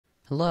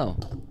Hello.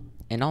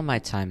 In all my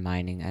time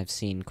mining, I've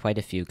seen quite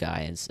a few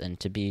guides, and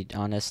to be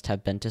honest,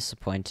 have been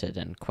disappointed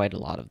in quite a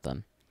lot of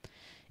them.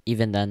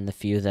 Even then, the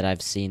few that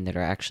I've seen that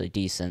are actually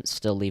decent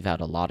still leave out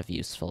a lot of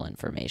useful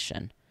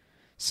information.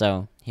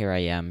 So, here I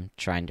am,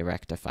 trying to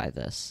rectify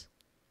this.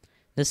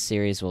 This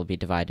series will be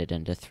divided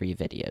into 3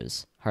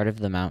 videos: Heart of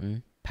the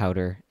Mountain,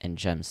 Powder, and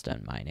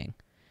Gemstone mining.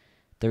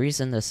 The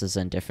reason this is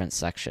in different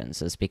sections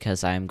is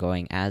because I am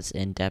going as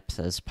in-depth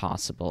as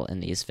possible in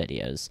these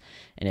videos,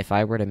 and if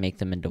I were to make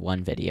them into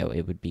one video,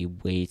 it would be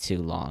way too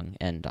long,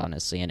 and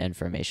honestly an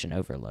information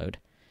overload.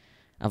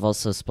 I've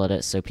also split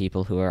it so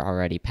people who are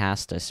already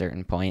past a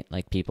certain point,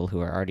 like people who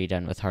are already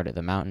done with Heart of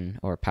the Mountain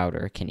or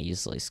Powder, can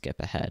easily skip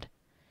ahead.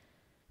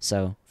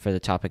 So, for the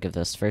topic of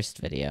this first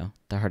video,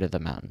 the Heart of the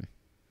Mountain.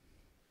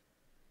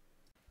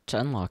 To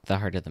unlock the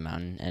Heart of the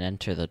Mountain and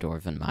enter the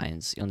Dwarven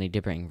Mines, you'll need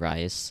to bring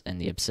rice and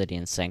the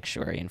Obsidian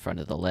Sanctuary in front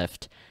of the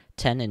lift,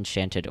 10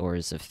 enchanted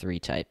ores of 3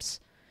 types.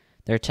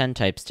 There are 10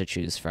 types to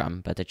choose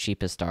from, but the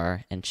cheapest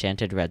are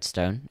Enchanted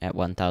Redstone at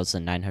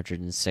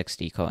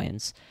 1,960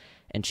 coins,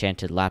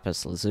 Enchanted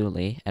Lapis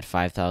Lazuli at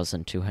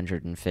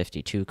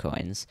 5,252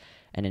 coins,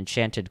 and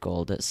Enchanted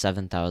Gold at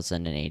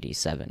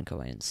 7,087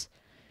 coins.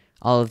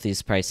 All of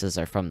these prices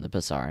are from the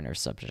Bazaar and are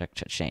subject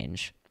to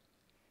change.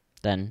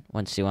 Then,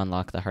 once you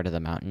unlock the Heart of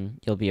the Mountain,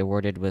 you'll be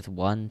awarded with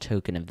 1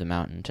 token of the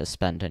mountain to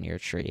spend on your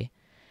tree.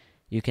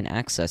 You can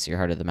access your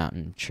Heart of the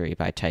Mountain tree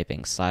by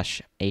typing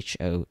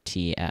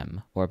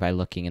 /HOTM, or by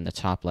looking in the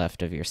top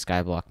left of your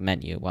Skyblock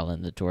menu while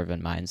in the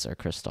Dwarven Mines or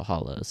Crystal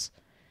Hollows.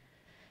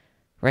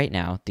 Right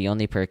now, the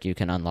only perk you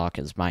can unlock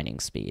is Mining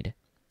Speed.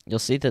 You'll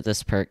see that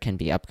this perk can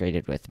be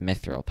upgraded with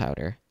Mithril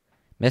Powder.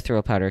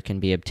 Mithril Powder can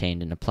be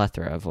obtained in a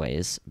plethora of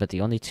ways, but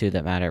the only 2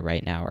 that matter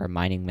right now are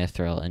mining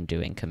mithril and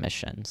doing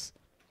commissions.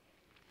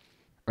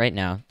 Right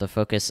now, the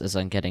focus is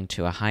on getting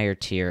to a higher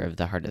tier of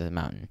the Heart of the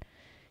Mountain.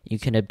 You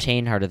can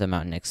obtain Heart of the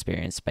Mountain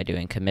experience by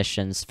doing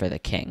commissions for the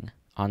King.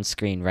 On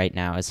screen right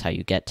now is how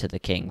you get to the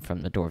King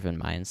from the Dwarven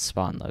Mines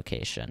spawn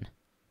location.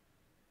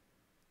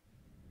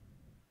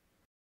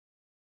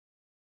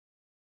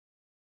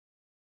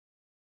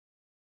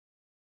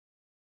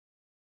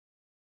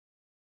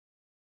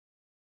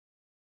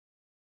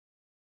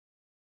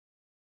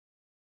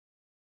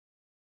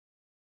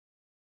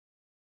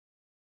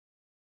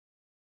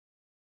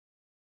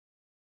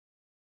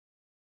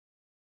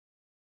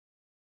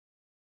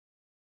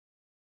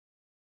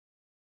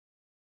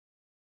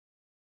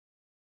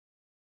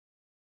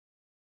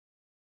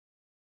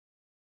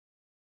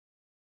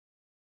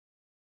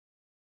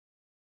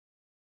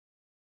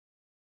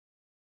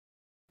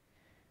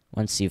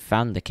 Once you've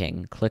found the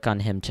King, click on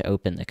him to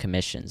open the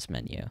Commissions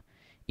menu.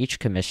 Each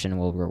commission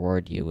will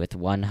reward you with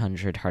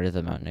 100 Heart of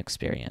the Mountain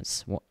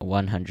experience,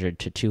 100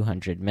 to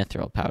 200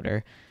 Mithril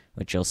Powder,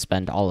 which you'll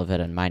spend all of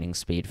it on Mining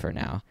Speed for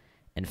now,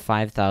 and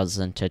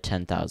 5,000 to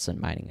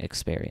 10,000 mining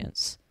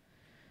experience.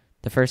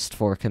 The first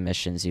 4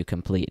 commissions you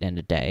complete in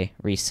a day,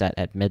 reset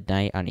at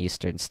midnight on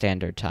Eastern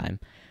Standard Time,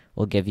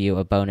 will give you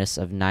a bonus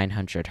of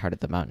 900 Heart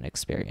of the Mountain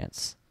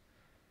experience.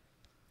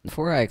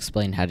 Before I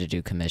explain how to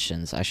do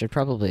commissions, I should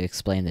probably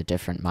explain the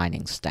different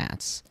mining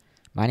stats.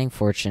 Mining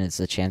Fortune is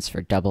the chance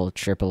for double,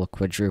 triple,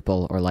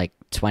 quadruple, or like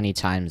 20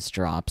 times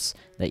drops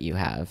that you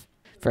have.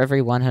 For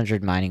every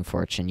 100 Mining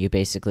Fortune, you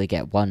basically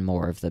get 1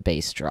 more of the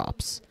base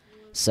drops.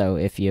 So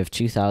if you have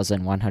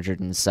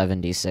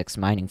 2,176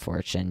 Mining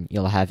Fortune,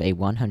 you'll have a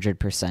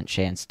 100%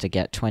 chance to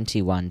get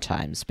 21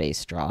 times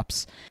base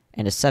drops,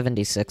 and a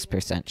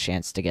 76%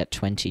 chance to get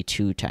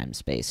 22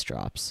 times base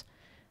drops.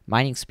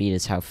 Mining speed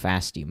is how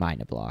fast you mine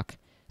a block.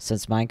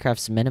 Since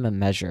Minecraft's minimum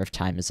measure of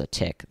time is a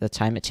tick, the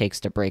time it takes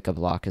to break a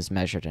block is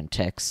measured in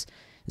ticks,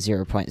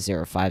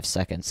 0.05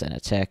 seconds in a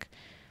tick,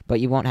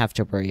 but you won't have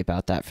to worry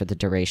about that for the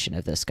duration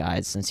of this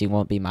guide since you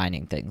won't be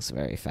mining things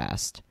very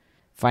fast.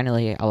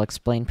 Finally, I'll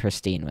explain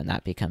Pristine when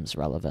that becomes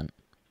relevant.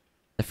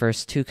 The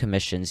first 2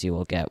 commissions you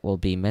will get will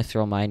be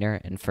Mithril Miner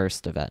and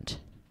First Event.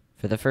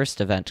 For the First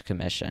Event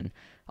commission,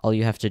 all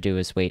you have to do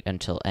is wait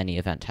until any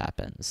event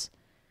happens.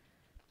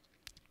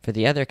 For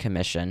the other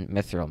commission,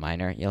 Mithril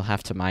Miner, you'll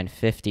have to mine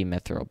 50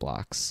 mithril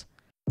blocks.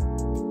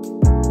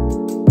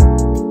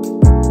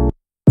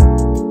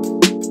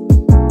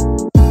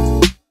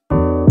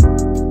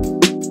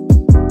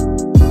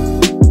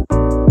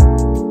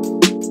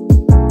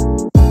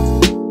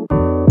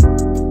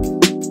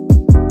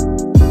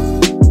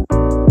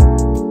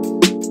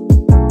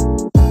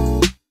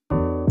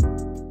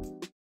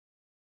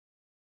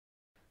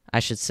 I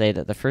should say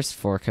that the first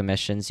 4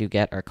 commissions you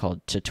get are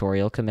called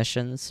tutorial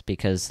commissions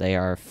because they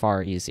are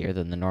far easier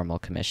than the normal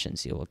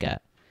commissions you will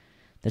get.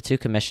 The 2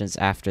 commissions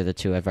after the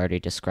 2 I've already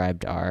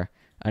described are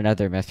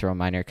another Mithril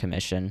Miner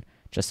commission,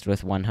 just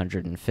with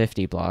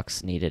 150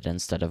 blocks needed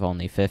instead of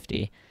only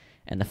 50,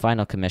 and the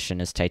final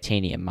commission is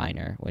Titanium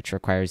Miner, which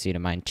requires you to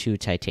mine 2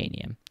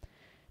 titanium.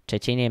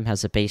 Titanium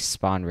has a base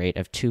spawn rate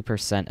of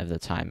 2% of the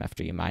time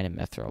after you mine a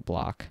mithril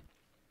block.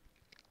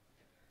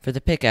 For the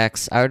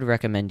pickaxe, I would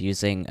recommend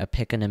using a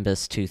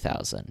Picanimbus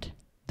 2000.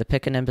 The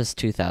Picanimbus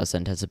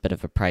 2000 has a bit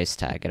of a price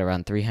tag at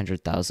around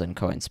 300,000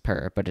 coins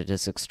per, but it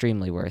is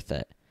extremely worth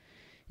it.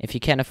 If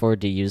you can't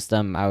afford to use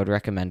them, I would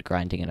recommend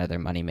grinding another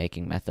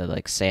money-making method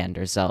like sand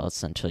or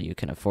zealots until you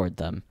can afford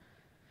them.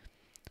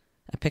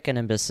 A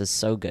Picanimbus is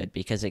so good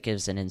because it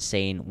gives an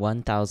insane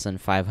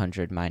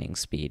 1,500 mining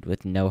speed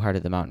with no heart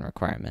of the mountain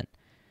requirement.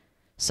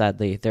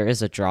 Sadly, there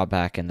is a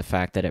drawback in the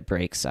fact that it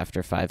breaks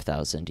after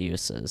 5,000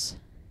 uses.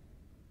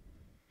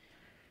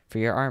 For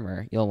your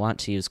armor, you'll want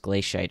to use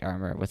glaciate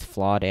armor with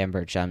flawed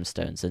amber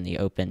gemstones in the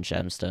open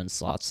gemstone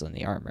slots in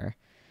the armor.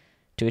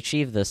 To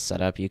achieve this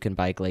setup, you can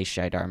buy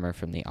glaciate armor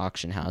from the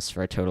auction house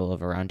for a total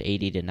of around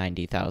 80 to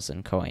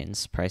 90,000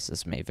 coins.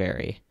 Prices may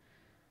vary.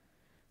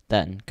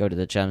 Then, go to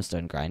the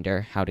gemstone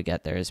grinder. How to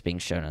get there is being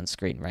shown on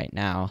screen right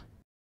now.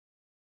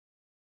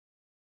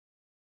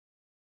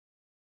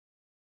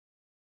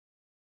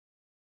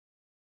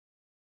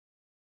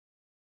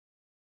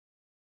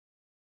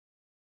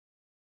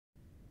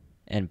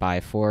 And buy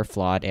 4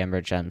 flawed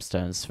amber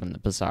gemstones from the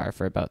bazaar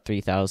for about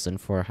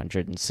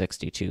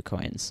 3,462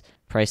 coins.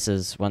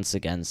 Prices, once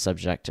again,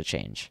 subject to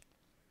change.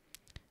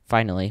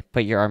 Finally,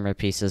 put your armor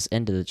pieces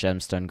into the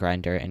gemstone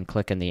grinder and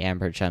click on the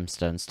amber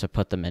gemstones to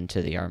put them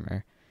into the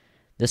armor.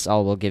 This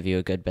all will give you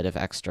a good bit of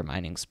extra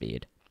mining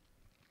speed.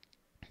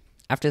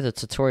 After the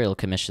tutorial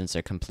commissions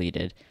are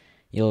completed,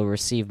 you will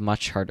receive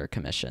much harder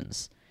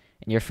commissions.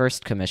 In your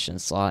first commission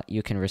slot,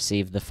 you can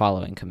receive the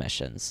following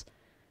commissions: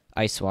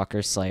 Ice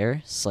Walker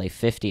Slayer, slay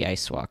 50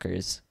 Ice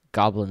Walkers;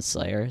 Goblin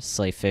Slayer,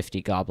 slay 50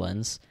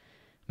 Goblins;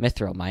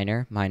 Mithril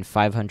Miner, mine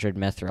 500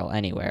 Mithril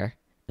anywhere;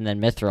 and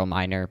then Mithril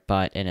Miner,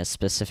 but in a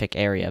specific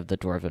area of the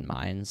Dwarven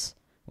Mines,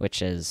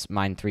 which is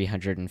mine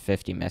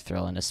 350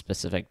 Mithril in a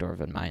specific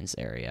Dwarven Mines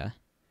area.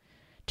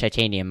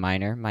 Titanium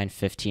Miner, mine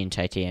 15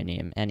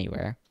 Titanium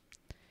anywhere.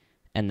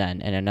 And then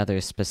in another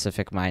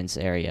specific mines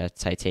area,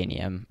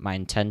 Titanium,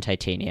 mine 10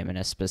 Titanium in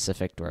a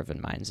specific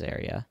Dwarven Mines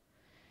area.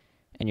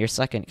 In your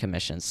second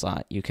commission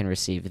slot, you can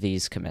receive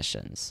these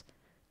commissions: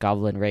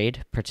 Goblin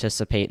Raid,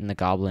 participate in the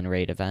Goblin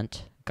Raid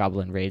event;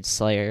 Goblin Raid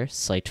Slayer,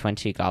 slay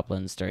 20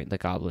 goblins during the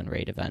Goblin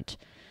Raid event;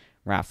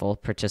 Raffle,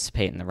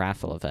 participate in the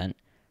Raffle event;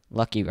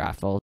 Lucky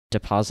Raffle,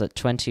 deposit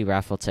 20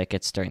 raffle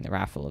tickets during the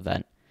raffle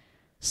event;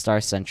 Star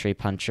Sentry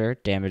Puncher,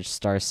 damage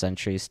Star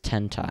Sentries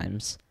 10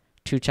 times;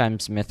 2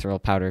 times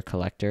Mithril Powder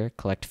Collector,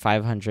 collect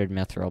 500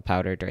 Mithril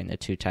Powder during the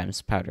 2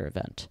 times Powder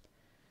event.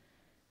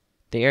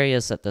 The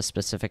areas that the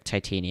specific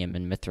Titanium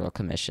and Mithril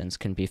commissions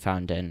can be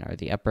found in are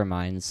the Upper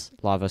Mines,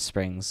 Lava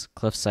Springs,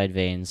 Cliffside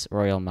Veins,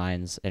 Royal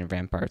Mines, and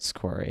Ramparts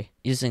Quarry.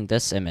 Using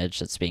this image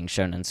that's being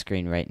shown on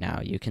screen right now,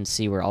 you can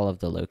see where all of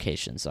the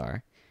locations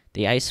are.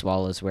 The Ice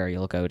Wall is where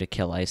you'll go to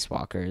kill Ice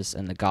Walkers,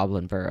 and the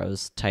Goblin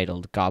Burrows,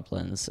 titled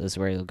Goblins, is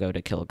where you'll go to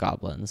kill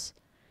Goblins.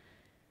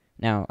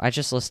 Now, I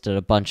just listed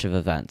a bunch of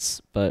events,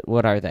 but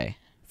what are they?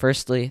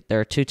 Firstly, there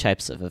are 2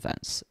 types of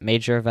events: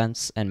 major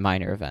events and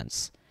minor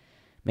events.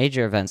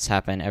 Major events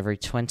happen every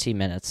 20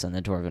 minutes in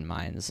the Dwarven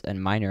Mines,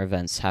 and minor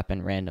events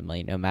happen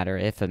randomly no matter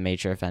if a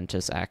major event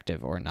is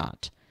active or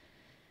not.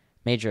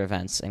 Major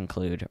events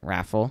include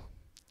Raffle.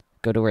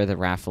 Go to where the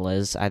raffle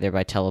is, either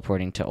by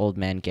teleporting to Old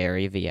Man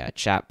Gary via a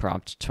chat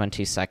prompt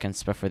 20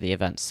 seconds before the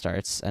event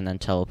starts, and then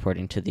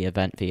teleporting to the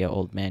event via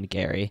Old Man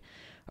Gary,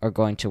 or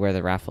going to where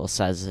the raffle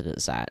says it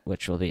is at,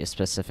 which will be a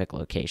specific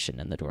location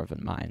in the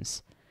Dwarven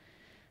Mines.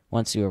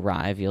 Once you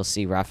arrive, you'll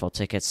see raffle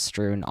tickets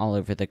strewn all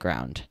over the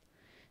ground.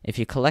 If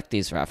you collect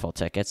these raffle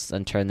tickets,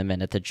 then turn them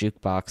in at the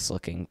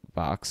jukebox-looking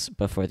box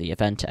before the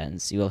event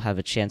ends, you will have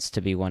a chance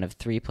to be one of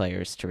 3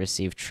 players to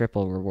receive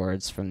triple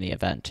rewards from the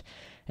event,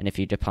 and if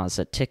you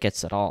deposit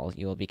tickets at all,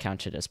 you will be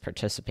counted as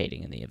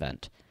participating in the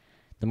event.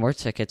 The more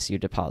tickets you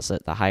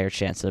deposit, the higher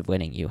chance of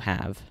winning you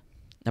have.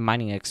 The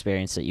mining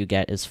experience that you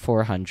get is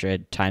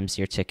 400 times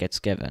your tickets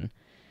given.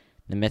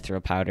 The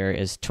Mithril Powder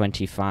is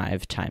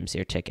 25 times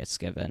your tickets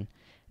given.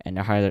 And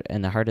the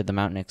Heart of the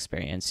Mountain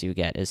experience you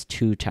get is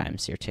 2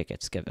 times your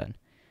tickets given.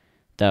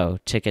 Though,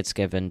 tickets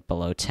given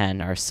below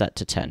 10 are set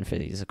to 10 for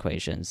these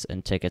equations,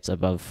 and tickets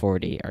above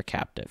 40 are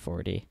capped at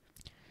 40.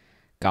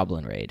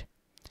 Goblin Raid.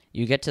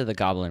 You get to the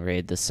Goblin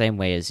Raid the same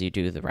way as you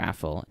do the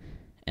raffle,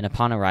 and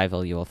upon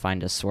arrival you will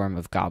find a swarm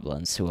of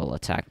goblins who will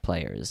attack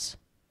players.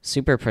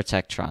 Super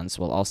Protectrons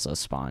will also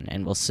spawn,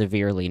 and will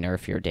severely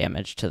nerf your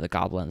damage to the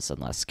goblins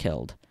unless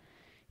killed.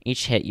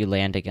 Each hit you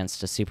land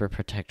against a Super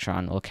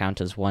Protectron will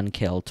count as 1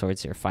 kill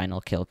towards your final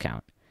kill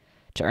count.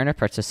 To earn a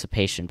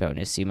participation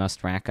bonus, you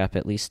must rack up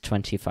at least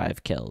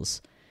 25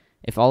 kills.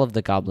 If all of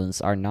the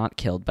goblins are not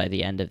killed by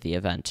the end of the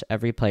event,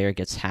 every player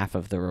gets half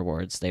of the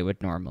rewards they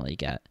would normally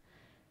get.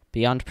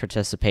 Beyond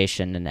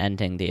participation and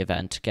ending the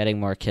event,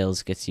 getting more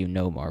kills gets you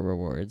no more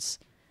rewards.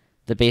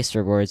 The base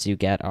rewards you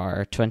get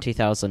are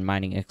 20,000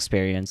 mining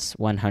experience,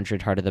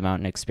 100 Heart of the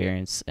Mountain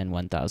experience, and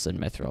 1,000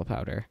 Mithril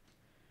Powder.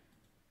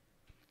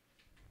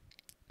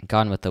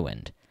 Gone with the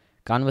Wind.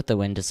 Gone with the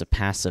Wind is a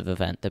passive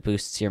event that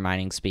boosts your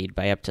mining speed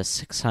by up to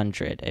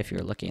 600 if you're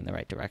looking in the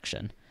right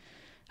direction.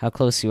 How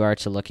close you are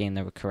to looking in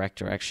the correct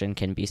direction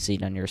can be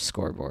seen on your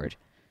scoreboard.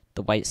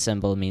 The white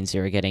symbol means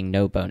you're getting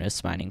no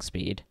bonus mining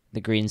speed.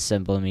 The green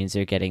symbol means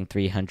you're getting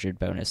 300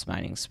 bonus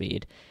mining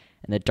speed.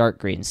 And the dark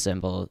green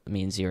symbol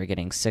means you're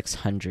getting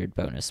 600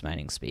 bonus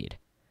mining speed.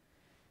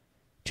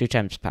 2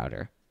 times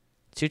powder.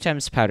 2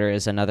 times powder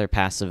is another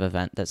passive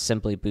event that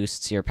simply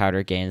boosts your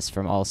powder gains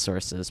from all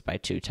sources by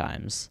 2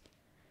 times.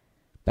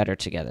 Better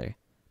Together.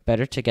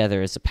 Better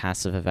Together is a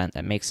passive event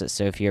that makes it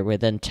so if you're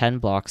within 10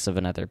 blocks of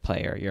another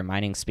player, your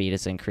mining speed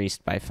is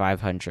increased by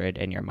 500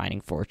 and your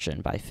mining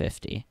fortune by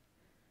 50.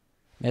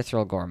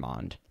 Mithril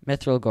Gourmand.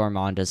 Mithril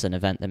Gourmand is an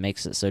event that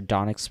makes it so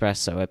Dawn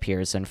Espresso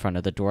appears in front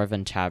of the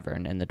Dwarven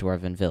Tavern in the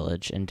Dwarven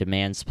Village and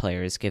demands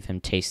players give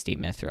him tasty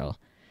mithril.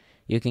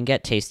 You can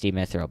get tasty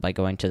mithril by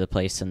going to the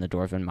place in the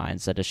Dwarven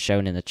Mines that is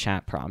shown in the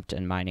chat prompt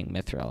and mining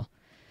mithril.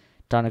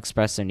 Dawn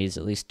Espresso needs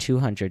at least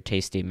 200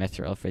 tasty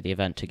mithril for the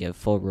event to give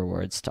full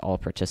rewards to all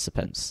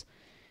participants.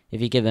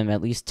 If you give him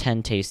at least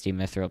 10 tasty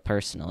mithril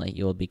personally,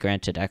 you will be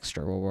granted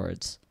extra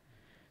rewards.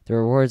 The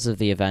rewards of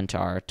the event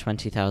are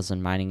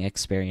 20,000 mining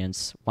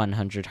experience,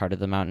 100 Heart of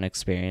the Mountain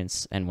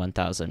experience, and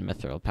 1,000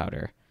 mithril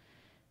powder.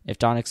 If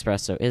Dawn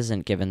Espresso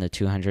isn't given the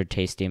 200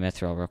 tasty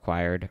mithril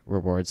required,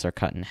 rewards are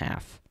cut in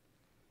half.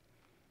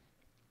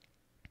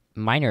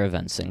 Minor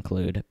events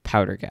include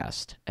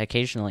Powderghast.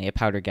 Occasionally, a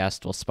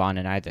Powderghast will spawn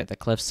in either the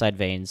Cliffside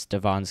Veins,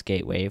 Devon's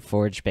Gateway,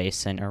 Forge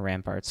Basin, or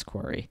Rampart's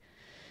Quarry.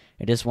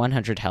 It is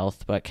 100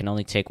 health, but can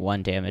only take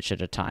 1 damage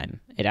at a time.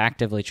 It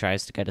actively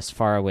tries to get as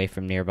far away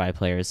from nearby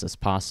players as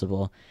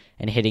possible,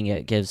 and hitting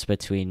it gives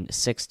between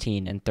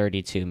 16 and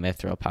 32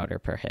 mithril powder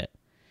per hit.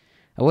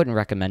 I wouldn't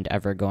recommend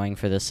ever going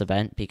for this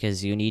event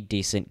because you need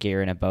decent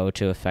gear and a bow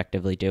to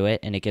effectively do it,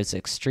 and it gives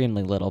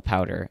extremely little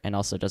powder and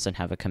also doesn't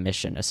have a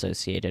commission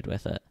associated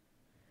with it.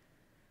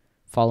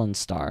 Fallen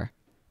Star.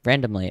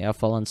 Randomly, a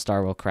fallen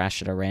star will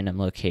crash at a random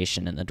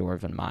location in the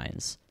Dwarven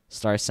Mines.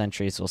 Star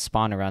sentries will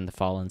spawn around the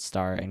fallen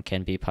star and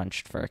can be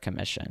punched for a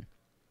commission.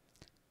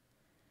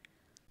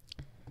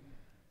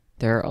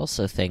 There are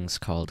also things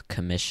called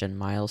commission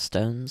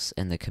milestones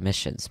in the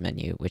commissions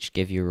menu, which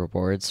give you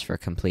rewards for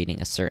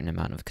completing a certain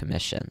amount of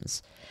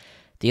commissions.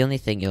 The only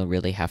thing you'll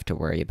really have to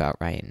worry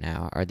about right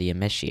now are the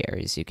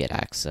emissaries you get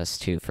access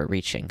to for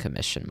reaching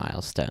commission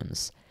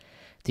milestones.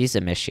 These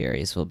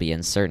emissaries will be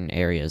in certain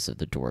areas of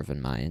the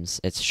Dwarven Mines.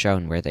 It's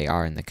shown where they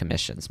are in the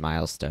commission's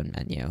milestone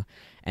menu,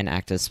 and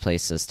act as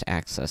places to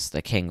access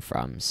the king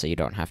from, so you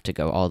don't have to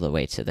go all the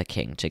way to the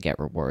king to get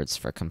rewards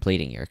for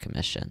completing your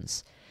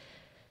commissions.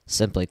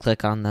 Simply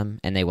click on them,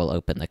 and they will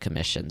open the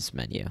commissions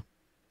menu.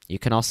 You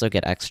can also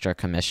get extra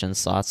commission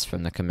slots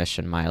from the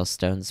commission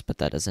milestones, but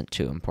that isn't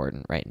too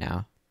important right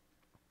now.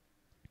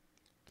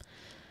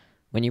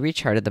 When you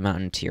reach Heart of the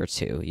Mountain Tier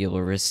 2, you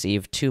will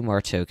receive 2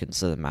 more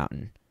tokens of the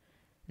mountain.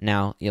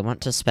 Now, you'll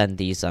want to spend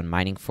these on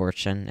Mining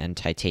Fortune and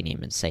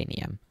Titanium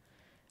Insanium.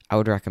 I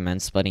would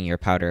recommend splitting your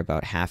powder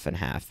about half and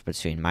half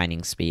between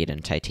Mining Speed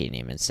and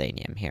Titanium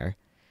Insanium here.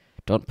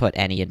 Don't put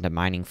any into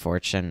Mining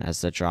Fortune,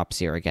 as the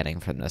drops you are getting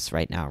from this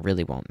right now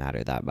really won't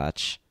matter that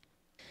much.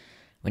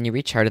 When you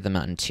reach Heart of the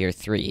Mountain Tier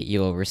 3,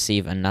 you will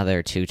receive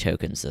another 2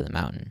 tokens of the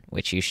mountain,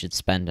 which you should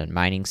spend on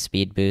Mining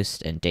Speed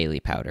Boost and Daily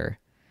Powder.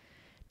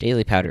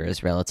 Daily Powder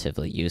is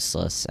relatively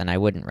useless, and I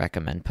wouldn't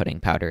recommend putting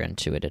powder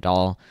into it at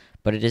all,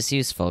 but it is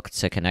useful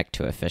to connect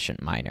to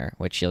Efficient Miner,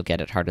 which you'll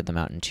get at Heart of the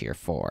Mountain Tier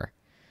 4.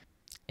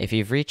 If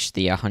you've reached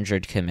the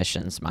 100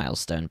 commissions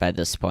milestone by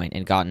this point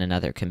and gotten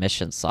another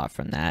commission slot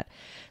from that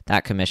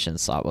commission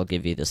slot will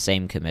give you the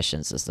same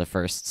commissions as the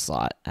first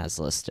slot, as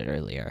listed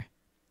earlier.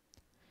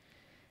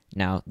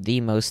 Now,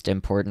 the most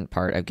important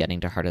part of getting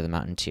to Heart of the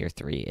Mountain Tier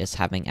 3 is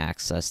having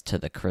access to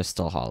the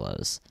Crystal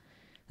Hollows.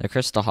 The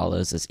Crystal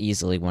Hollows is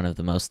easily one of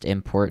the most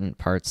important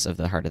parts of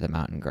the Heart of the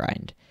Mountain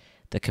grind.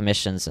 The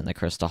commissions in the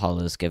Crystal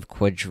Hollows give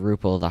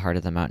quadruple the Heart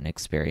of the Mountain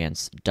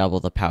experience, double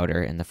the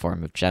powder in the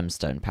form of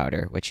gemstone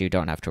powder, which you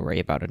don't have to worry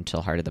about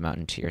until Heart of the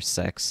Mountain Tier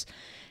 6,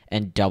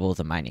 and double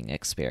the mining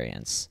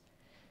experience.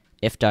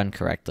 If done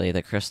correctly,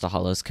 the Crystal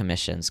Hollows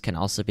commissions can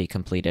also be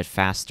completed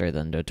faster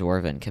than the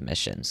Dwarven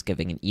commissions,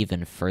 giving an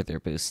even further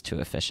boost to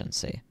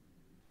efficiency.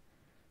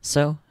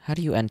 So, how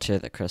do you enter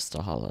the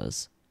Crystal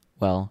Hollows?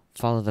 Well,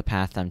 follow the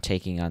path I'm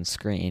taking on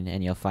screen,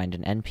 and you'll find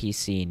an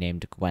NPC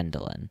named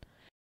Gwendolyn.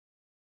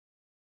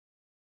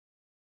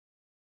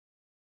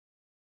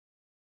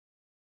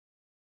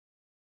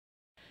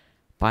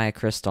 Buy a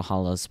Crystal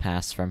Hollows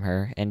pass from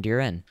her, and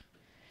you're in.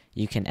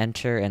 You can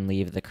enter and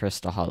leave the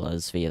Crystal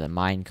Hollows via the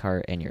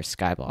minecart in your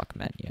Skyblock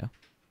menu.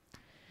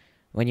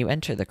 When you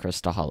enter the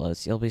Crystal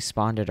Hollows, you'll be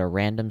spawned at a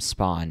random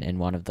spawn in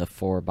one of the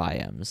 4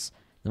 biomes.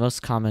 The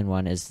most common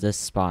one is this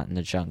spot in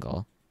the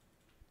jungle.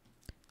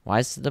 Why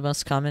is it the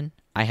most common?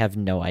 I have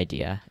no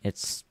idea.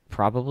 It's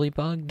probably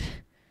bugged.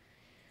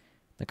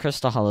 The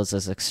Crystal Hollows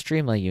is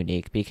extremely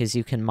unique because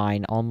you can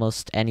mine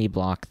almost any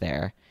block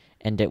there,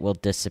 and it will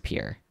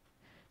disappear.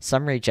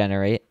 Some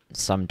regenerate,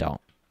 some don't.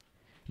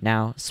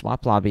 Now,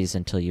 swap lobbies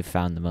until you've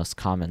found the most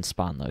common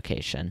spawn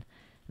location.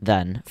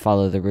 Then,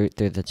 follow the route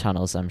through the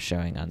tunnels I'm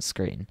showing on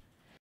screen.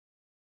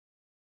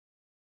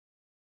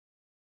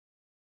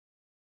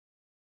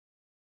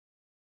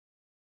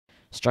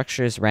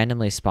 Structures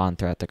randomly spawn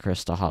throughout the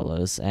crystal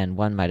hollows, and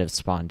one might have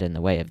spawned in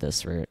the way of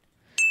this route.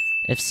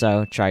 If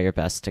so, try your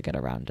best to get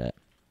around it.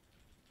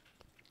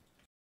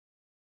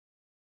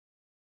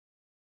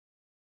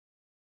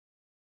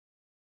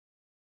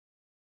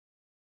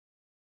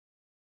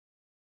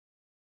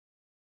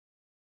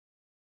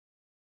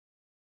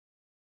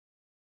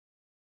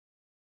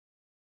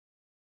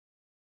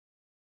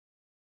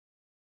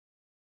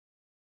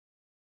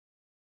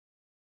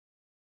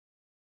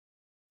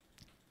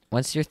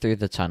 Once you're through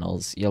the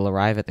tunnels, you'll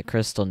arrive at the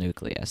crystal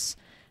nucleus,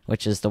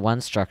 which is the one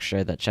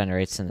structure that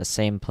generates in the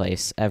same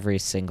place every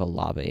single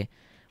lobby,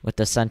 with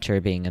the center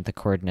being at the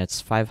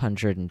coordinates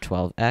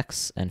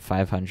 512x and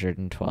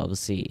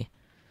 512z.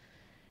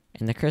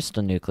 In the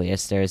crystal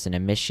nucleus, there is an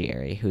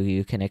initiary who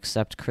you can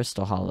accept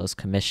Crystal Hollows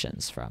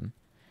commissions from.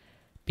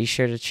 Be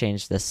sure to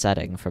change the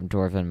setting from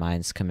Dwarven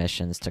Mines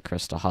commissions to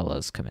Crystal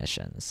Hollows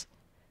commissions.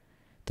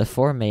 The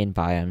 4 main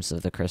biomes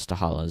of the Crystal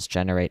Hollows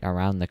generate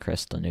around the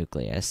crystal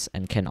nucleus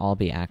and can all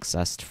be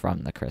accessed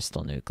from the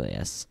crystal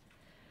nucleus.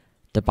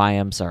 The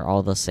biomes are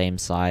all the same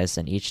size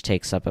and each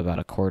takes up about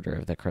a quarter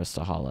of the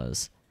Crystal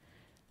Hollows.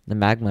 The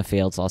magma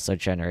fields also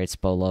generates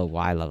below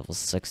Y level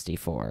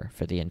 64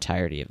 for the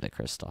entirety of the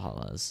Crystal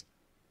Hollows.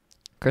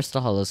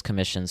 Crystal Hollows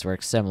commissions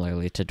work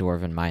similarly to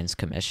Dwarven Mines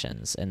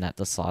commissions in that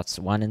the slots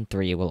 1 and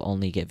 3 will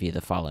only give you the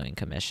following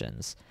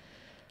commissions: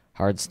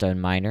 Hardstone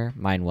Miner,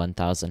 mine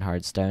 1000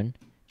 hardstone;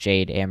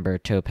 Jade, Amber,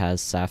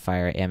 Topaz,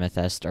 Sapphire,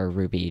 Amethyst, or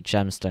Ruby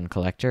Gemstone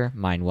Collector,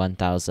 mine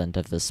 1000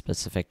 of the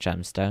specific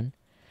gemstone;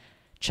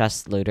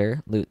 Chest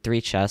Looter, loot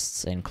 3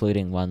 chests,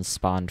 including one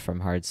spawned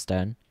from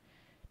Hardstone;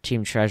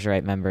 Team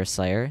Treasurite Member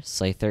Slayer,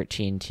 slay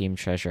 13 Team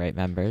Treasurite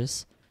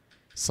members;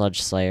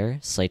 Sludge Slayer,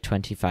 slay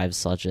 25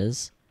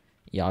 sludges;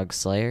 Yogg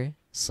Slayer,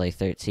 slay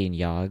 13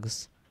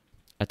 yogs;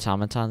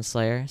 Automaton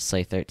Slayer,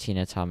 slay 13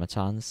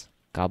 automatons;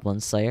 Goblin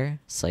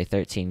Slayer, slay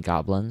 13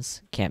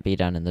 goblins, can't be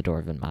done in the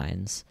Dwarven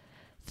Mines;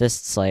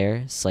 Fist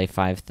Slayer, slay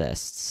 5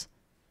 Thists.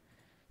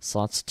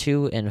 Slots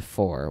 2 and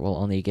 4 will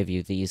only give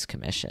you these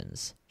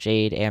commissions: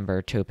 Jade,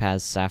 Amber,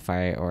 Topaz,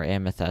 Sapphire, or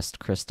Amethyst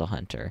Crystal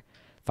Hunter.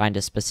 Find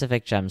a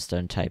specific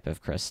gemstone type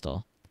of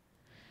crystal.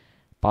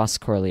 Boss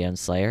Corleone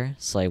Slayer,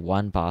 slay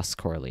 1 Boss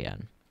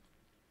Corleone.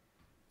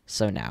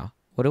 So now,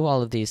 what do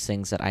all of these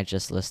things that I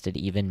just listed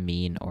even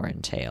mean or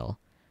entail?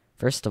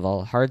 First of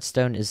all,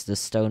 Hardstone is the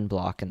stone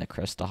block in the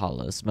Crystal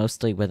Hollows,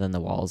 mostly within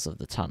the walls of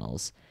the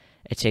tunnels.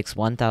 It takes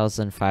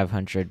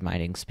 1,500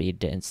 mining speed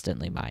to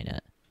instantly mine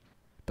it.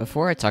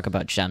 Before I talk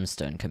about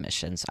gemstone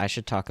commissions, I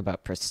should talk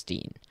about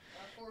Pristine.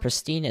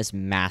 Pristine is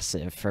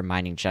massive for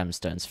mining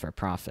gemstones for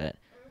profit,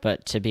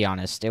 but to be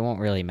honest, it won't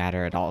really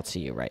matter at all to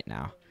you right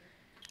now.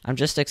 I'm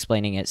just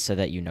explaining it so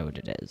that you know what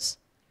it is.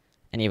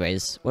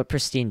 Anyways, what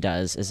Pristine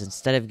does is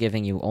instead of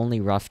giving you only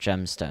rough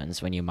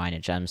gemstones when you mine a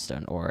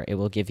gemstone ore, it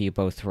will give you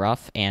both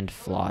rough and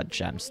flawed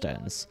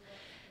gemstones.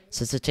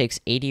 Since it takes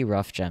 80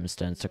 rough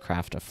gemstones to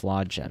craft a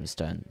flawed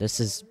gemstone, this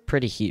is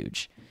pretty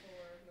huge.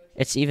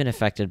 It's even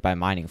affected by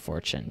mining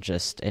fortune,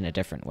 just in a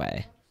different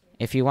way.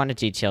 If you want a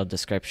detailed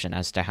description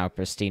as to how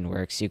Pristine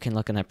works, you can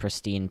look in the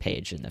Pristine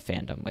page in the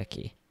fandom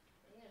wiki.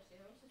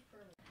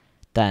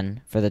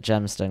 Then, for the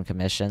gemstone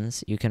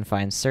commissions, you can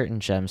find certain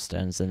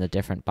gemstones in the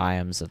different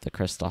biomes of the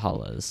Crystal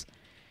Hollows.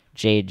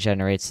 Jade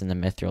generates in the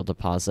Mithril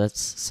deposits,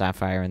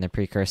 Sapphire in the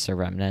Precursor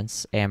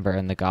remnants, Amber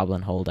in the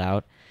Goblin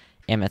holdout,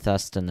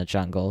 Amethyst in the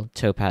jungle,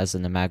 Topaz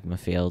in the magma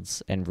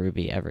fields, and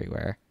Ruby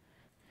everywhere.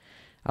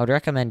 I would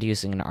recommend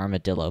using an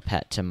armadillo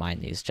pet to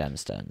mine these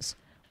gemstones.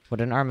 What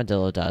an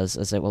armadillo does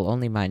is it will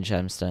only mine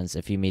gemstones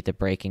if you meet the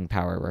breaking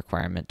power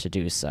requirement to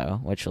do so,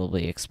 which will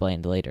be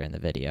explained later in the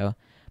video,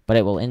 but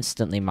it will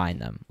instantly mine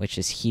them, which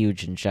is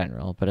huge in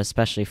general, but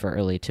especially for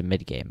early to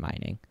mid-game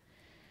mining.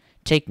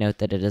 Take note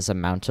that it is a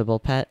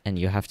mountable pet, and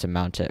you have to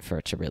mount it for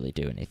it to really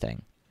do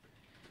anything.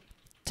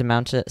 To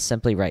mount it,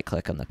 simply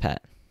right-click on the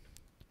pet.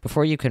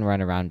 Before you can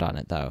run around on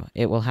it, though,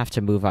 it will have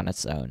to move on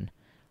its own.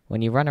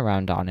 When you run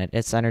around on it,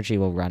 its energy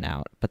will run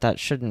out, but that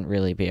shouldn't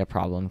really be a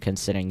problem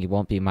considering you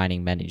won't be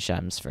mining many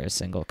gems for a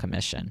single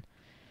commission.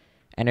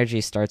 Energy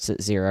starts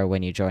at 0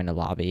 when you join a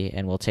lobby,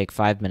 and will take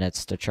 5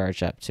 minutes to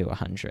charge up to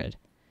 100.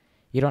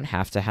 You don't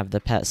have to have the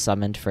pet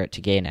summoned for it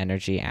to gain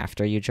energy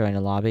after you join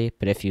a lobby,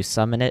 but if you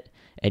summon it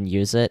and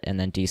use it and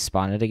then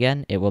despawn it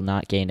again, it will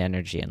not gain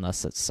energy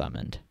unless it's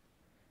summoned.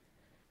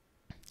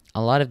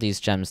 A lot of these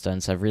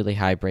gemstones have really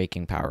high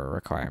breaking power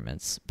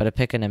requirements, but a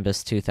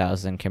Picanimbus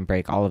 2000 can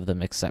break all of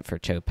them except for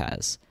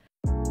Topaz.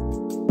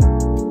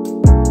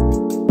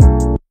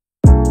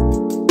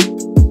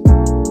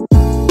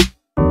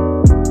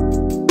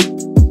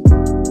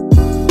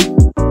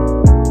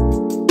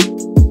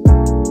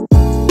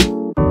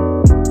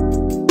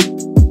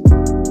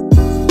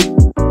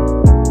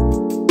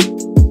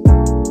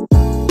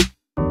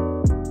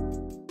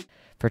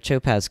 For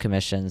Topaz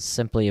commissions,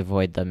 simply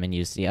avoid them and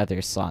use the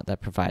other slot that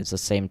provides the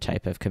same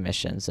type of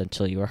commissions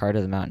until you are Heart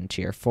of the Mountain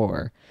Tier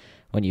 4,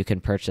 when you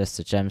can purchase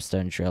the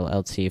Gemstone Drill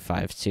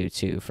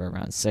LT522 for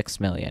around 6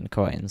 million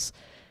coins,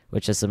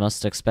 which is the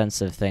most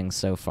expensive thing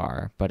so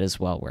far, but is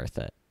well worth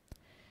it.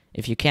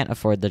 If you can't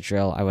afford the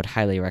drill, I would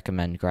highly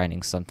recommend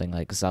grinding something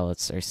like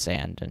zealots or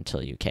sand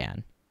until you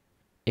can.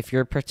 If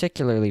you're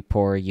particularly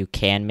poor, you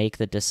can make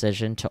the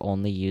decision to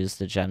only use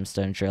the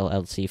gemstone drill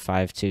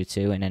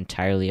LT522 and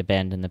entirely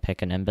abandon the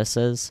pick and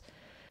imbuses.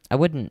 I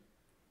wouldn't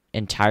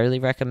entirely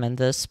recommend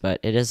this, but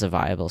it is a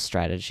viable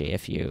strategy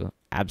if you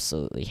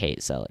absolutely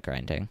hate zealot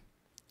grinding.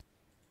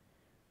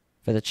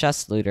 For the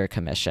chest looter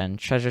commission,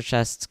 treasure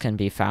chests can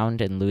be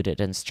found and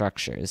looted in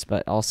structures,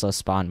 but also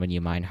spawn when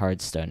you mine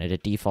hardstone at a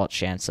default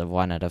chance of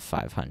 1 out of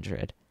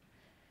 500.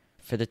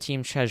 For the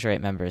Team Treasurite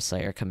Member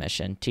Slayer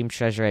commission, Team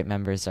Treasurite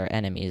members are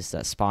enemies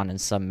that spawn in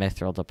some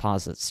mithril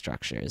deposit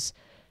structures,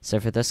 so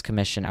for this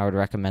commission I would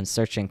recommend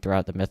searching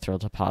throughout the mithril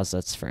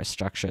deposits for a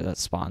structure that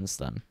spawns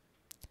them.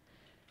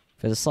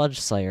 For the Sludge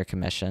Slayer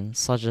commission,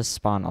 sludges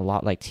spawn a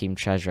lot like Team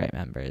Treasurite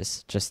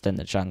members, just in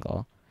the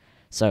jungle.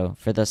 So,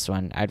 for this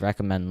one, I'd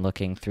recommend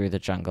looking through the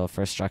jungle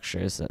for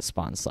structures that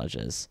spawn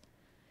sludges.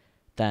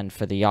 Then,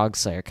 for the Yogg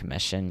Slayer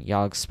commission,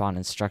 Yogs spawn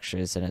in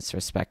structures in its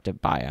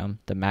respective biome,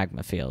 the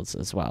magma fields,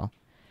 as well.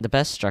 The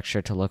best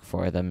structure to look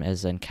for them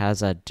is in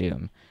Khazad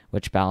Doom,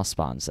 which Bal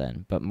spawns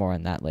in, but more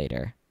on that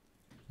later.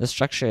 The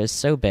structure is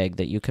so big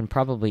that you can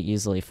probably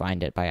easily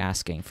find it by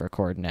asking for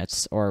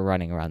coordinates or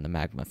running around the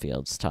magma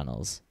fields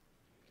tunnels.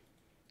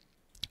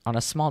 On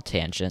a small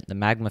tangent, the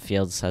magma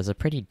fields has a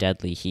pretty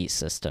deadly heat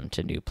system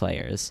to new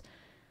players.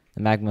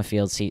 The magma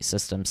fields heat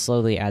system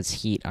slowly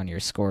adds heat on your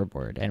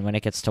scoreboard, and when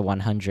it gets to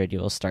 100 you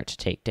will start to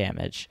take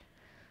damage.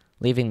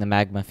 Leaving the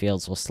magma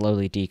fields will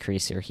slowly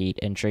decrease your heat,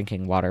 and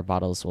drinking water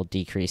bottles will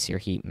decrease your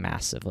heat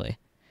massively.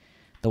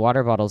 The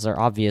water bottles are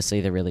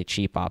obviously the really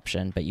cheap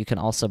option, but you can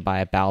also buy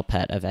a Bal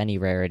pet of any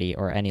rarity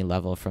or any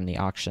level from the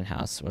auction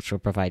house, which will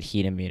provide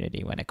heat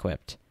immunity when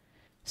equipped.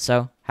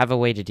 So, have a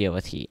way to deal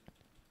with heat.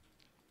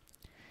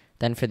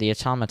 Then for the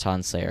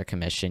Automaton Slayer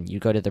commission, you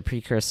go to the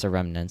Precursor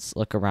Remnants,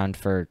 look around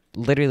for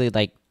literally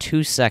like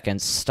 2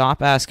 seconds,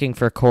 stop asking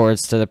for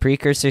cords to the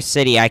Precursor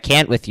City, I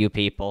can't with you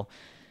people,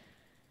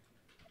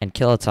 and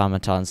kill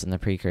automatons in the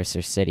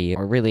Precursor City,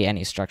 or really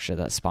any structure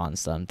that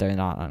spawns them. They're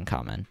not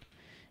uncommon.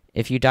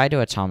 If you die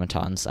to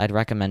automatons, I'd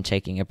recommend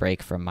taking a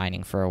break from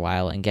mining for a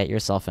while and get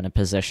yourself in a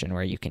position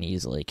where you can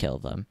easily kill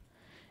them.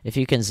 If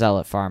you can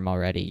zealot farm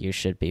already, you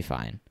should be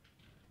fine.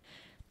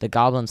 The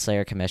Goblin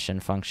Slayer commission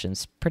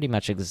functions pretty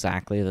much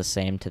exactly the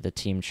same to the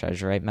Team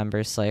Treasurite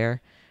Member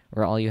Slayer,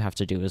 where all you have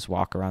to do is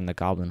walk around the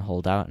Goblin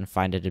Holdout and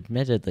find an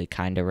admittedly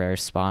kinda rare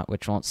spot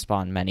which won't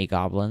spawn many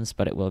goblins,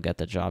 but it will get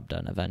the job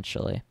done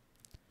eventually.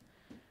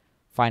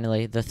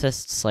 Finally, the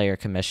Thist Slayer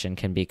commission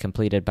can be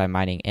completed by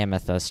mining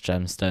amethyst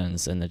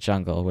gemstones in the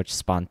jungle, which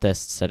spawn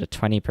thists at a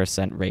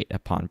 20% rate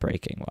upon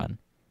breaking one.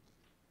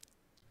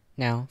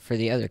 Now, for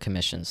the other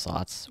commission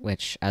slots,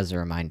 which, as a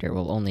reminder,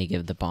 will only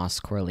give the Boss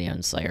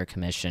Corleone Slayer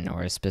commission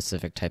or a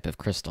specific type of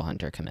Crystal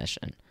Hunter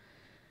commission.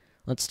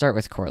 Let's start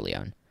with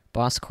Corleone.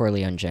 Boss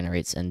Corleone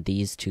generates in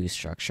these two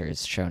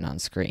structures shown on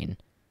screen,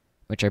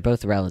 which are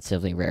both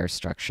relatively rare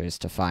structures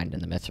to find in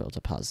the mithril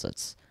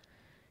deposits.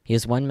 He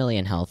has 1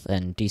 million health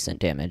and decent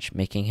damage,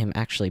 making him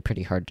actually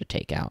pretty hard to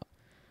take out.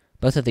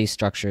 Both of these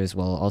structures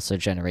will also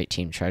generate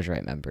Team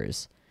Treasurite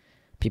members.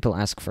 People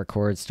ask for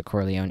cords to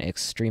Corleone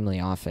extremely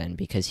often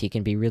because he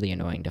can be really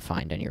annoying to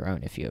find on your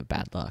own if you have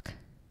bad luck.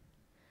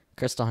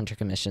 Crystal Hunter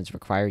commissions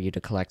require you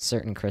to collect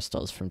certain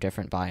crystals from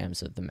different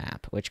biomes of the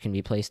map, which can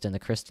be placed in the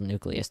crystal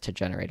nucleus to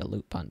generate a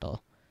loot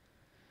bundle.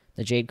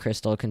 The Jade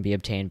Crystal can be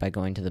obtained by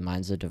going to the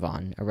Mines of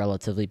Devon, a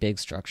relatively big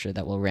structure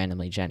that will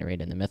randomly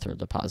generate in the mithril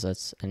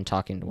deposits, and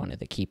talking to one of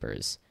the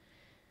keepers.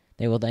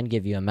 They will then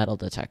give you a metal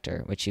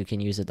detector, which you can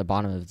use at the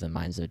bottom of the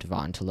Mines of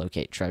Devon to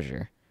locate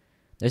treasure.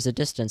 There's a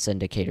distance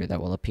indicator that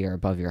will appear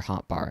above your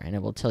hotbar, and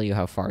it will tell you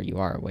how far you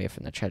are away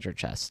from the treasure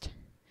chest.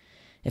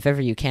 If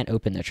ever you can't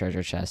open the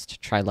treasure chest,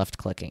 try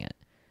left-clicking it.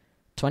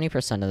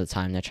 20% of the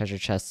time, the treasure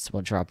chests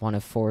will drop one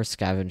of 4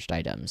 scavenged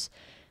items,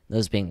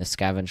 those being the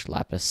scavenged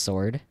lapis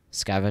sword,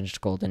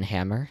 scavenged golden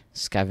hammer,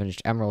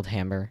 scavenged emerald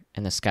hammer,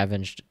 and the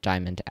scavenged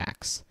diamond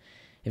axe.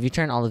 If you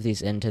turn all of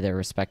these into their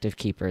respective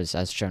keepers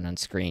as shown on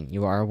screen,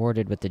 you are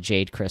awarded with the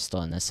jade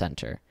crystal in the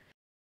center.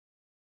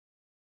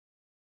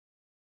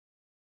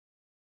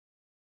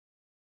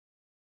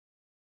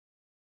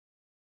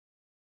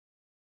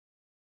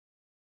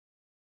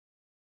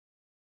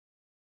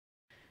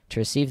 To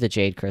receive the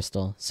jade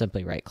crystal,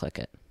 simply right-click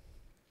it.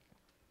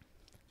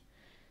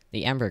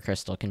 The amber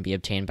crystal can be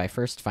obtained by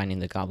first finding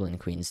the Goblin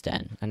Queen's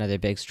Den, another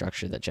big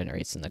structure that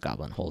generates in the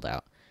Goblin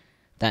Holdout.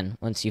 Then,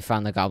 once you've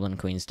found the Goblin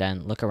Queen's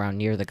Den, look around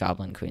near the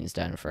Goblin Queen's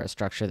Den for a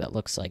structure that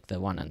looks like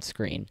the one on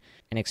screen,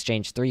 and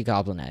exchange 3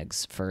 goblin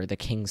eggs for the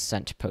King's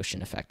Scent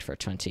potion effect for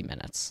 20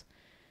 minutes.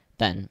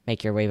 Then,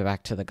 make your way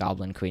back to the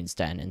Goblin Queen's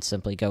Den and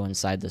simply go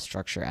inside the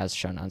structure as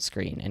shown on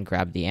screen and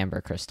grab the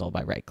amber crystal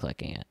by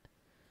right-clicking it.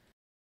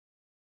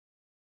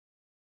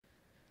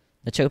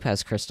 The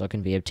Topaz Crystal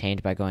can be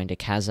obtained by going to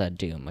Khazad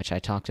Doom, which I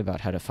talked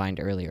about how to find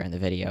earlier in the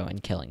video,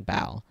 and killing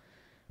Bal.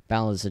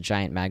 Bal is a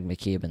giant magma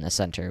cube in the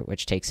center,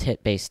 which takes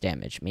hit-based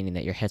damage, meaning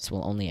that your hits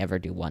will only ever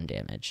do 1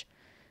 damage.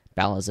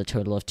 Bal has a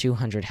total of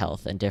 200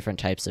 health, and different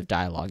types of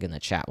dialogue in the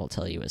chat will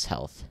tell you his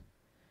health.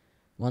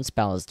 Once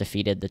Bal is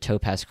defeated, the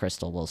topaz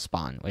crystal will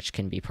spawn, which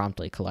can be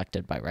promptly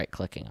collected by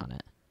right-clicking on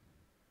it.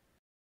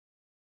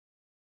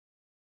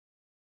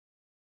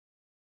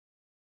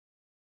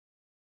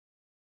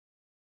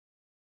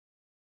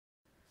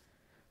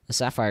 The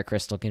sapphire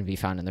crystal can be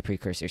found in the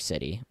precursor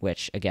city,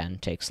 which, again,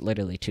 takes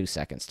literally 2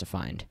 seconds to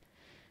find.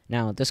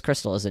 Now, this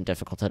crystal isn't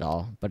difficult at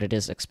all, but it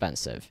is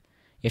expensive.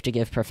 You have to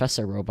give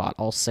Professor Robot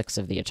all 6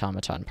 of the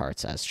automaton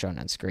parts as shown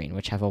on screen,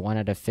 which have a 1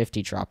 out of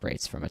 50 drop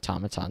rates from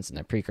automatons in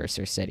the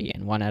precursor city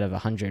and 1 out of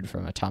 100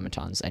 from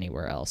automatons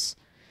anywhere else.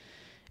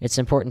 It's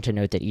important to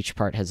note that each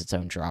part has its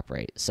own drop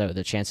rate, so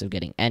the chance of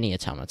getting any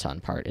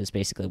automaton part is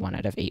basically 1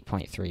 out of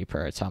 8.3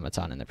 per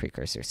automaton in the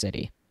precursor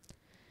city.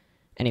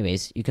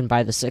 Anyways, you can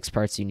buy the 6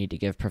 parts you need to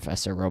give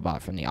Professor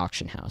Robot from the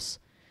auction house.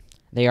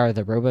 They are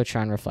the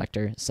Robotron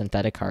Reflector,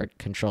 Synthetic Heart,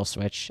 Control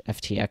Switch,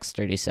 FTX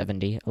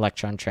 3070,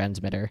 Electron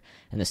Transmitter,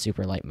 and the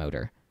Super Light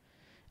Motor.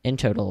 In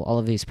total, all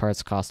of these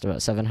parts cost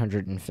about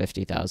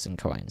 750,000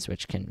 coins,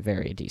 which can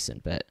vary a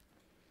decent bit.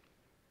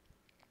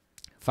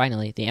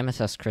 Finally, the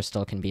Amethyst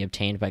Crystal can be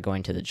obtained by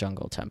going to the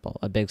Jungle Temple,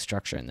 a big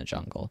structure in the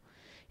jungle.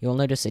 You will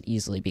notice it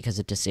easily because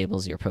it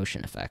disables your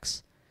potion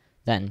effects.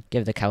 Then,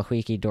 give the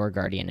Kalhuiki Door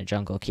Guardian a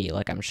jungle key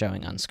like I'm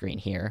showing on screen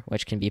here,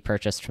 which can be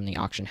purchased from the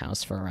auction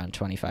house for around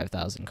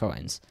 25,000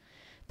 coins.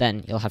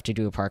 Then, you'll have to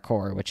do a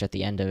parkour, which at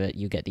the end of it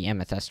you get the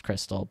Amethyst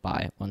Crystal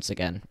by, once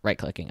again,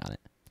 right-clicking on it.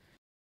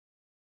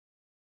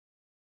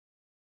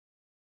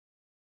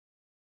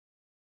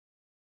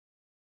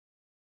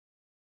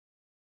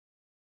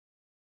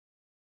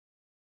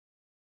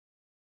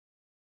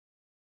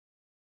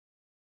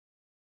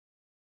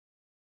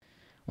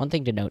 One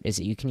thing to note is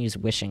that you can use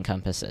wishing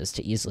compasses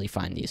to easily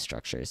find these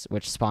structures,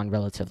 which spawn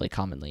relatively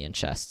commonly in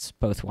chests,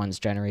 both ones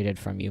generated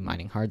from you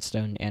mining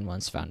hardstone and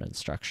ones found in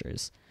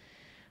structures.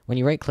 When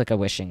you right-click a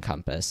wishing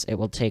compass, it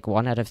will take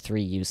 1 out of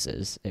 3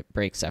 uses, it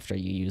breaks after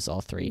you use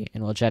all 3,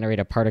 and will generate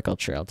a particle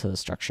trail to the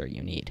structure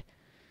you need.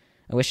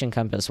 A wishing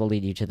compass will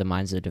lead you to the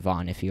Mines of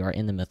Devon if you are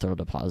in the Mithril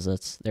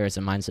deposits. There is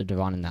a Mines of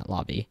Devon in that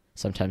lobby.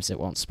 Sometimes it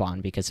won't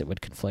spawn because it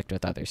would conflict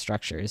with other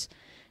structures,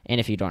 and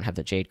if you don't have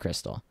the Jade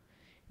Crystal.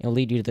 It will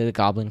lead you to the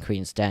Goblin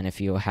Queen's Den if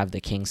you have the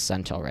King's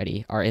Scent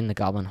already, are in the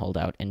Goblin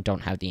Holdout, and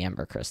don't have the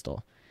Amber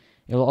Crystal.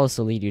 It will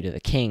also lead you to the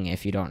King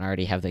if you don't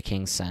already have the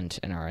King's Scent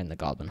and are in the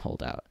Goblin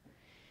Holdout.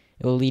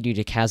 It will lead you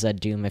to Khazad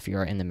Doom if you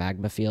are in the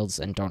Magma Fields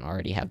and don't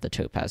already have the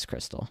Topaz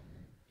Crystal.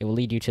 It will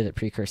lead you to the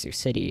Precursor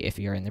City if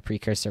you are in the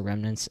Precursor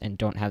Remnants and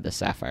don't have the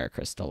Sapphire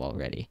Crystal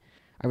already.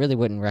 I really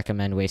wouldn't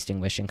recommend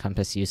wasting Wishing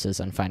Compass uses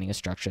on finding a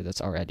structure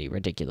that's already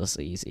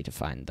ridiculously easy to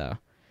find, though.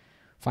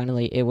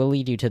 Finally, it will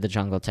lead you to the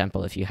Jungle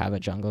Temple if you have a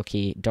Jungle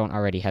Key, don't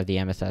already have the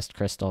Amethyst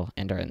Crystal,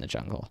 and are in the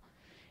jungle.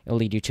 It will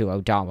lead you to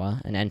Odawa,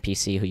 an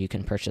NPC who you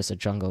can purchase a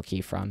Jungle Key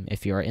from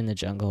if you are in the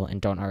jungle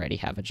and don't already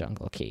have a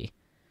Jungle Key.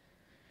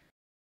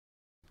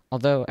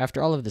 Although,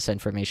 after all of this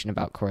information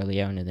about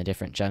Corleone and the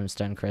different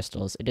gemstone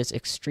crystals, it is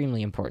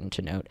extremely important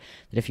to note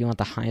that if you want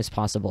the highest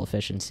possible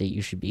efficiency,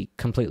 you should be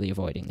completely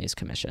avoiding these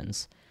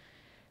commissions.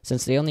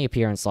 Since they only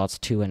appear in slots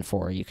 2 and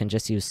 4, you can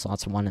just use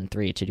slots 1 and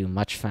 3 to do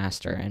much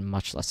faster and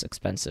much less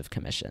expensive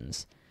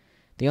commissions.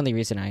 The only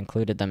reason I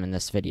included them in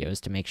this video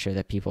is to make sure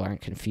that people aren't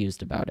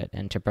confused about it,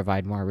 and to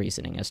provide more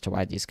reasoning as to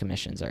why these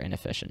commissions are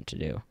inefficient to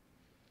do.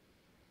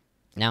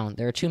 Now,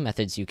 there are 2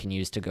 methods you can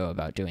use to go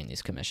about doing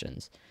these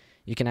commissions.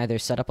 You can either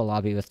set up a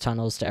lobby with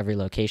tunnels to every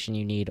location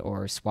you need,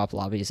 or swap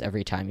lobbies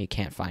every time you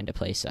can't find a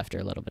place after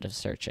a little bit of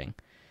searching.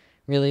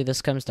 Really,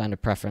 this comes down to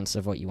preference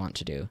of what you want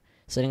to do.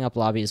 Setting up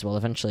lobbies will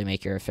eventually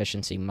make your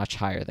efficiency much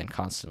higher than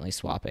constantly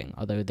swapping,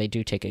 although they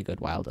do take a good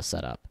while to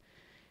set up.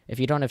 If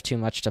you don't have too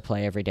much to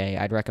play every day,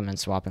 I'd recommend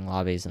swapping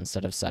lobbies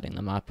instead of setting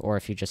them up, or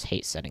if you just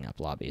hate setting up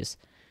lobbies.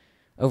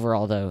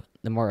 Overall, though,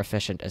 the more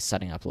efficient is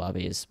setting up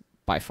lobbies,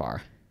 by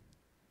far.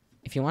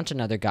 If you want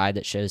another guide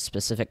that shows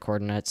specific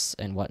coordinates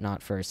and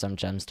whatnot for some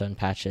gemstone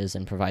patches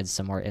and provides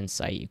some more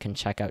insight, you can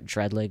check out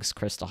Dreadlig's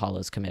Crystal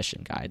Hollows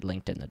Commission Guide,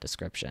 linked in the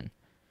description.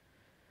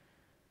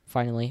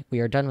 Finally, we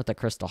are done with the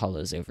Crystal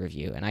Hollows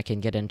overview, and I can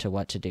get into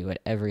what to do at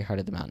every Heart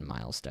of the Mountain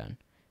milestone.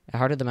 At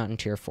Heart of the Mountain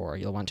Tier 4,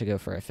 you'll want to go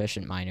for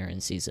Efficient Miner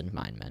and Seasoned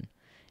Mineman.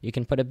 You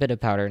can put a bit of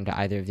powder into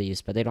either of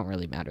these, but they don't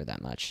really matter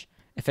that much.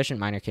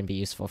 Efficient Miner can be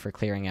useful for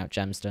clearing out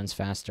gemstones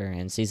faster,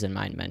 and Seasoned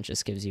Mineman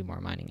just gives you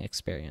more mining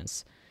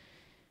experience.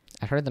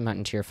 At Heart of the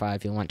Mountain Tier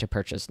 5, you'll want to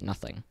purchase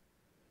nothing.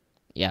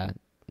 Yeah,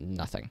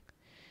 nothing.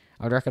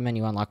 I would recommend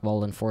you unlock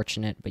Bold and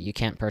Fortunate, but you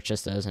can't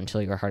purchase those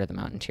until you're Heart of the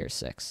Mountain Tier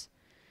 6.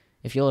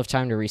 If you'll have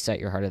time to reset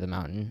your Heart of the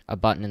Mountain, a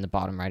button in the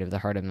bottom right of the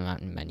Heart of the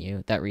Mountain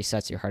menu that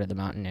resets your Heart of the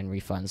Mountain and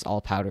refunds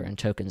all powder and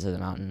tokens of the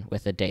mountain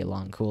with a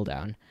day-long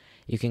cooldown.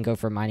 You can go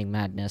for Mining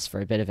Madness for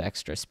a bit of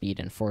extra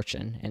speed and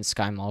fortune, and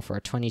Sky Mall for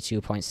a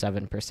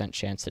 22.7%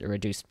 chance at a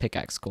reduced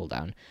pickaxe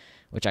cooldown,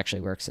 which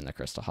actually works in the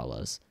Crystal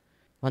Hollows.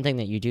 One thing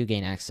that you do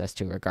gain access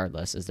to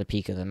regardless is the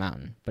peak of the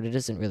mountain, but it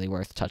isn't really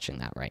worth touching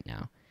that right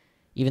now.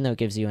 Even though it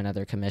gives you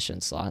another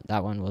commission slot,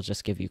 that one will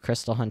just give you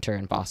Crystal Hunter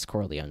and Boss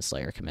Corleone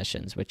Slayer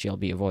commissions, which you'll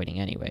be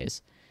avoiding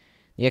anyways.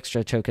 The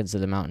extra tokens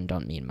of the mountain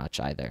don't mean much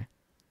either.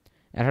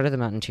 At Heart of the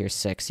Mountain Tier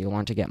 6, you'll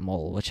want to get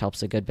Mole, which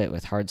helps a good bit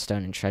with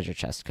Hardstone and Treasure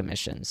Chest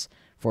commissions,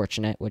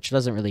 Fortunate, which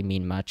doesn't really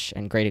mean much,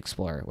 and Great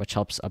Explorer, which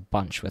helps a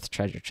bunch with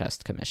Treasure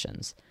Chest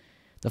commissions.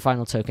 The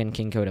final token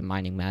can go to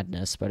Mining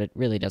Madness, but it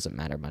really doesn't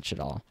matter much at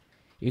all.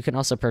 You can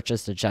also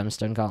purchase the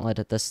Gemstone Gauntlet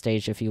at this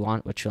stage if you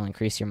want, which will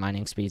increase your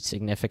mining speed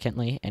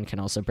significantly, and can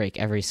also break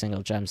every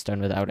single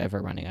gemstone without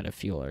ever running out of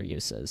fuel or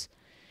uses.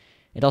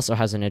 It also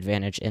has an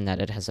advantage in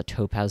that it has a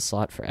Topaz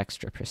slot for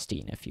extra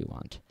pristine if you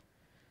want.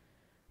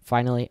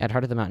 Finally, at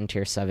Heart of the Mountain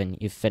Tier 7,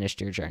 you've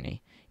finished your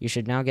journey. You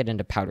should now get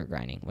into powder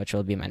grinding, which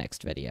will be my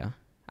next video.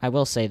 I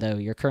will say, though,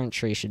 your current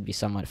tree should be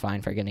somewhat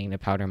fine for getting into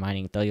powder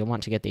mining, though you'll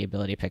want to get the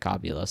ability to pick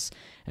Obulus,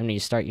 and when you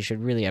start, you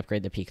should really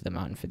upgrade the peak of the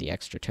mountain for the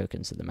extra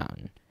tokens of the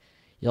mountain.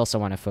 You also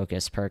want to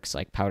focus perks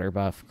like Powder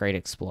Buff, Great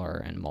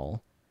Explorer, and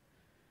Mole.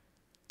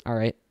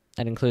 Alright,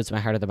 that includes my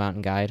Heart of the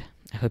Mountain guide.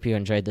 I hope you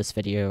enjoyed this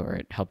video, or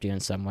it helped you in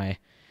some way.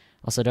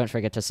 Also, don't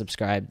forget to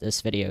subscribe.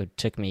 This video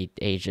took me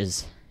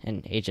ages,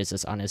 and ages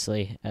is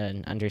honestly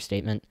an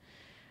understatement.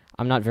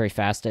 I'm not very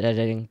fast at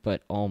editing,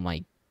 but oh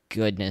my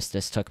goodness,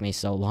 this took me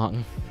so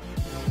long.